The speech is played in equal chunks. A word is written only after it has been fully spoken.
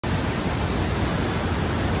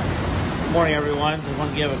Morning, everyone. Just want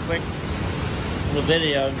to give a quick little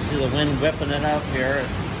video. You see the wind whipping it up here.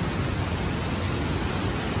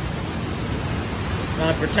 It's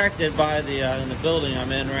not protected by the in the building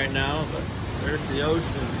I'm in right now, but there's the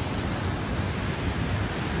ocean.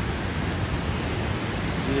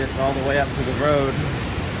 See, it's all the way up to the road.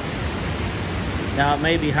 Now it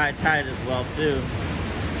may be high tide as well too.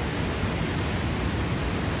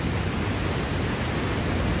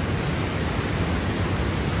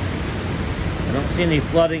 I don't see any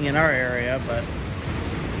flooding in our area, but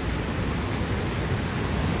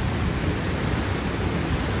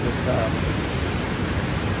just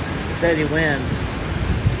steady wind.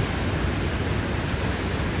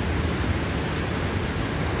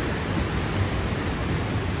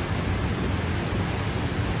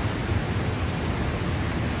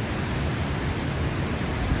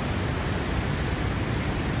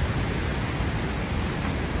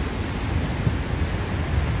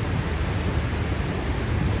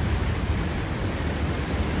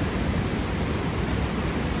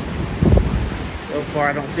 So far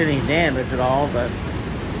I don't see any damage at all, but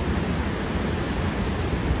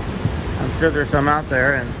I'm sure there's some out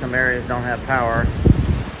there, and some areas don't have power.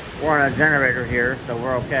 We're on a generator here, so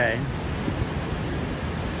we're okay.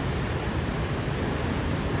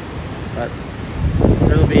 But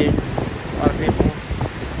there'll be a lot of people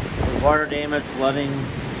with water damage, flooding,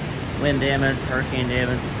 wind damage, hurricane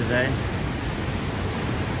damage today.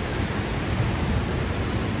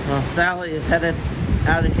 Well, Sally is headed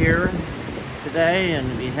out of here today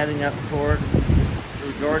and be heading up through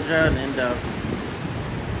Georgia and into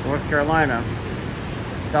North Carolina,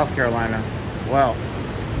 South Carolina. Well,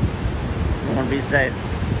 I want to be safe.